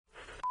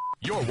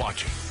You're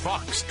watching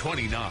Fox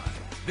 29.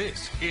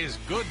 This is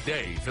Good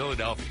Day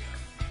Philadelphia.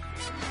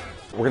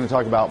 We're going to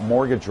talk about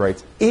mortgage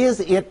rates.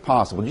 Is it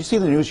possible? Did you see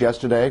the news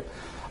yesterday,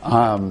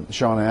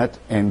 Shawnette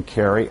and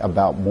Carrie,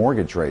 about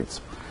mortgage rates?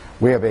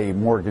 We have a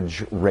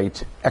mortgage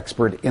rate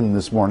expert in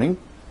this morning,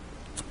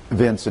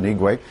 Vincent. He's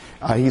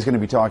going to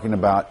be talking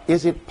about,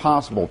 is it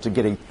possible to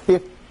get a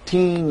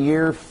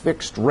 15-year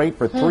fixed rate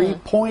for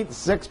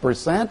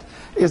 3.6%?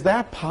 Is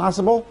that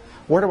possible?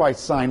 Where do I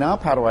sign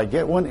up? How do I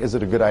get one? Is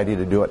it a good idea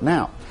to do it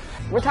now?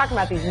 We're talking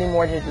about these new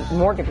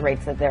mortgage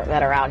rates that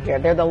are out here.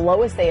 They're the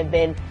lowest they have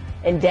been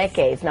in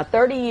decades. Now,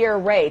 30-year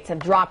rates have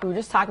dropped. We were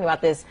just talking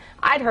about this.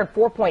 I'd heard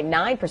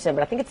 4.9%,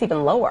 but I think it's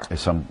even lower. In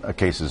some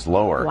cases,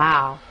 lower.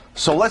 Wow.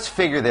 So let's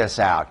figure this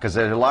out, because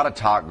there's a lot of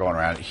talk going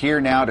around. Here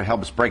now to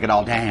help us break it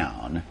all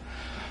down,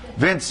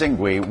 Vincent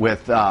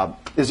with,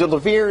 is it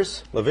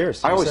Levere's?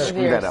 Levere's. I always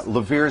screw that up.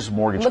 Levere's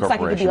Mortgage Looks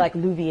Corporation. like it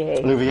could be like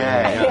Louvier. Louvier.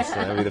 Yes,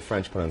 that would be the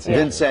French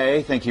pronunciation.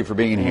 Vincent, thank you for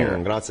being here.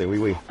 Grazie, oui,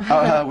 oui.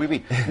 Oui,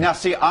 oui. Now,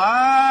 see,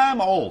 I'm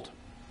old.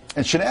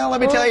 And Chanel,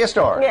 let me tell you a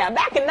story. Yeah,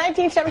 back in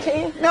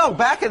 1917? No,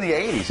 back in the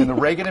 80s, in the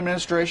Reagan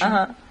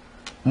administration,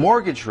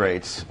 mortgage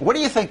rates, what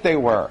do you think they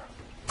were?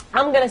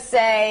 I'm going to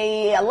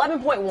say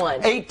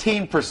 11.1.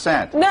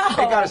 18%. No. It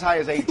got as high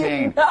as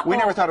 18. No. We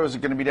never thought it was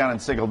going to be down in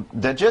single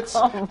digits.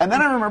 Oh. And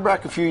then I remember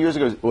back a few years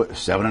ago,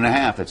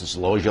 7.5. That's as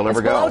low as you'll ever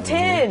go. Below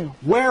 10.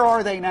 Where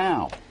are they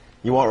now?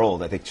 You are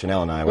old. I think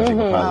Chanel and I were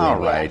probably All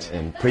right.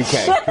 in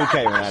pre-K when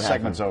that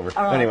Segment's happened.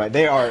 over. Anyway,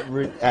 they are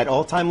at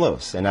all-time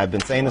lows, and I've been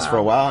saying this for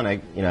a while.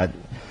 And a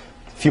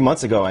few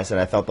months ago, I said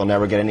I felt they'll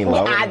never get any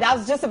lower. I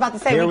was just about to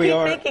say, we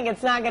keep thinking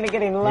it's not going to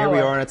get any lower. Here we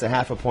are, and it's a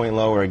half a point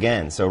lower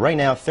again. So right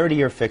now,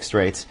 30-year fixed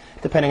rates,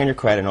 depending on your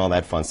credit and all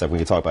that fun stuff, we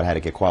can talk about how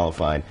to get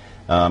qualified,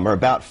 are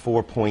about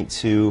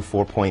 4.2,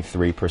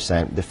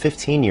 4.3%. The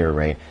 15-year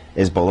rate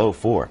is below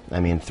 4. I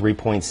mean,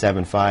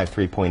 3.75,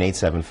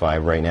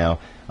 3.875 right now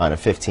on a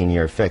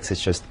 15-year fix.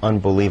 It's just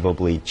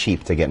unbelievably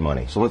cheap to get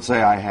money. So let's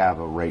say I have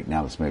a rate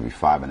now that's maybe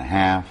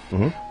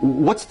 5.5.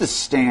 What's the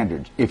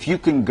standard? If you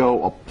can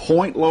go a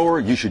point lower,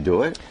 you should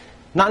do it?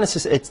 Not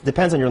necessarily. It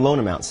depends on your loan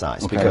amount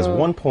size, because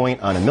 1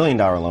 point on $1 million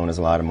loan is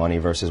a lot of money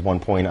versus 1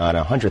 point on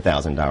a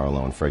 $100,000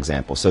 loan, for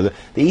example. So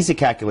the easy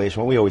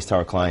calculation, what we always tell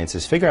our clients,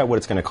 is figure out what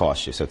it's going to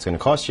cost you. So it's going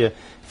to cost you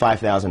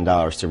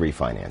 $5,000 to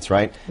refinance,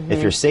 right?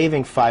 If you're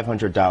saving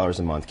 $500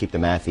 a month, keep the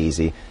math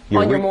easy.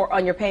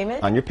 On your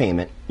payment? On your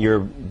payment, you're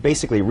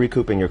basically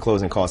recouping your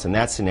closing costs in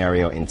that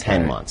scenario in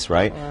 10 months,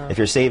 right? If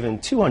you're saving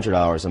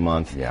 $200 a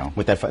month,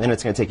 with that, then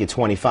it's going to take you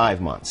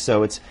 25 months.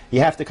 So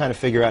you have to kind of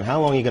figure out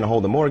how long you're going to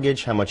hold the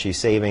mortgage, how much you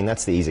saving.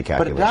 That's the easy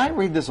calculation. But did I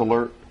read this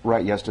alert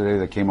right yesterday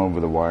that came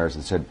over the wires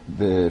that said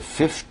the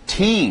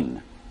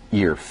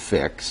 15-year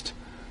fixed,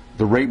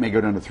 the rate may go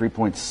down to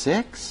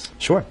 3.6?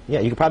 Sure. Yeah,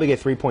 you could probably get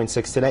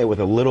 3.6 today with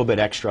a little bit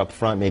extra up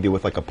front, maybe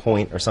with like a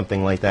point or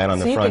something like that on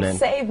the front end.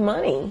 So you could save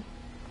money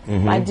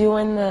by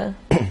doing the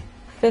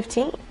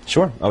 15.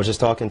 Sure. I was just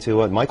talking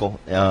to Michael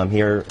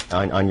here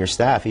on your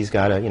staff. He's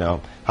got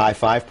a high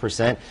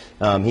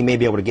 5%. He may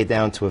be able to get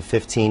down to a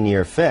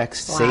 15-year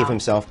fixed, save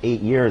himself 8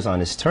 years on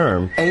his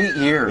term. 8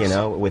 years.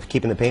 With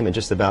keeping the payment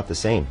just about the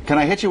same. Can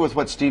I hit you with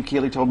what Steve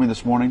Keeley told me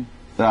this morning?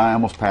 That I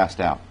almost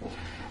passed out.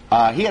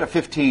 He had a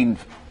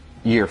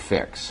 15-year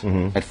fix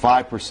at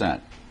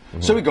 5%.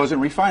 So he goes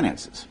and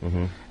refinances.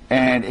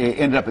 And it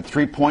ended up at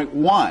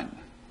 3.1.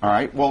 All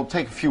right, well, it'll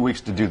take a few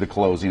weeks to do the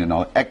closing and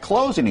all. At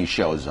closing, he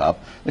shows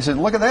up. They said,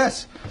 look at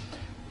this.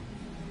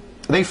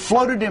 They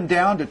floated him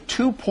down to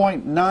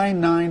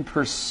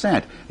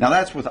 2.99%. Now,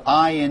 that's with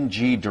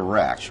ING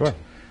Direct. Sure.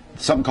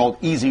 Something called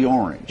Easy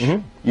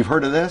Orange. You've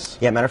heard of this?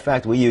 Yeah, matter of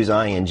fact, we use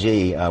ING.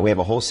 We have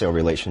a wholesale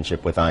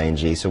relationship with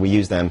ING, so we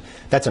use them.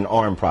 That's an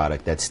ARM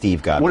product that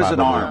Steve got. What is an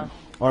ARM?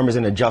 ARM is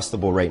an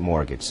adjustable rate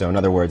mortgage. So in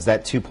other words,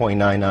 that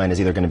 2.99 is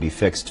either going to be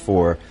fixed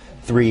for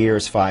 3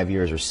 years, 5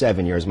 years, or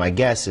 7 years. My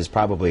guess is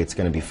probably it's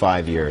going to be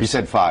 5 years. You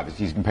said 5.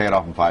 He can pay it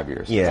off in 5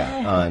 years.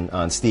 Yeah,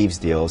 on Steve's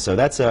deal. So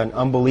that's an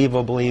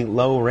unbelievably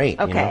low rate.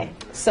 Okay,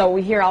 so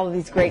we hear all of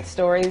these great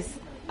stories.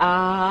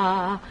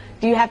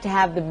 Do you have to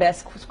have the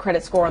best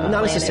credit score on the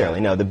planet? Not necessarily,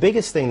 no. The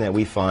biggest thing that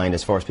we find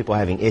as far as people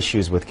having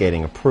issues with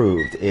getting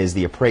approved is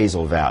the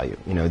appraisal value.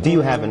 Do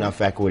you have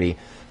enough equity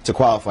to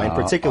qualify, in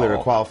particular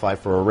to qualify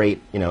for a rate,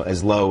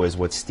 as low as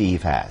what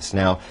Steve has.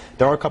 Now,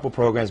 there are a couple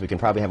programs, we can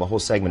probably have a whole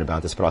segment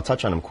about this, but I'll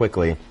touch on them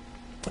quickly,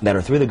 that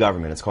are through the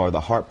government. It's called the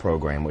HARP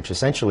program, which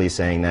essentially is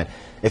saying that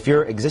if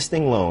your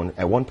existing loan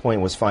at one point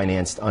was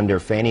financed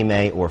under Fannie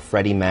Mae or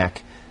Freddie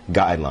Mac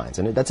guidelines,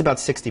 and that's about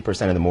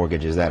 60% of the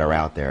mortgages that are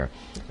out there,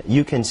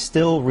 you can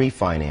still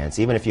refinance,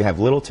 even if you have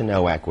little to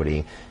no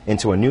equity,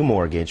 into a new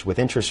mortgage with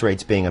interest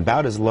rates being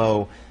about as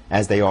low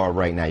as they are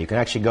right now. You can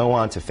actually go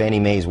on to Fannie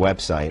Mae's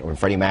website or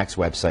Freddie Mac's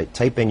website,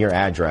 type in your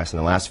address and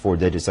the last 4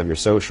 digits of your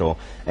social,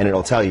 and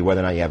it'll tell you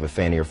whether or not you have a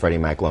Fannie or Freddie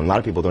Mac loan. A lot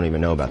of people don't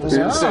even know about this.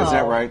 Is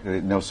that right?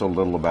 They know so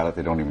little about it,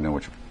 they don't even know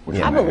which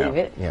one I believe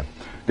it. Yeah.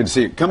 Good to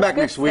see you. Come back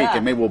next week, stuff.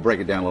 and maybe we'll break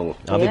it down a little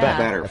I'll be back.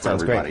 better That for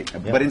sounds everybody.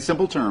 great. But in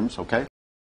simple terms, okay?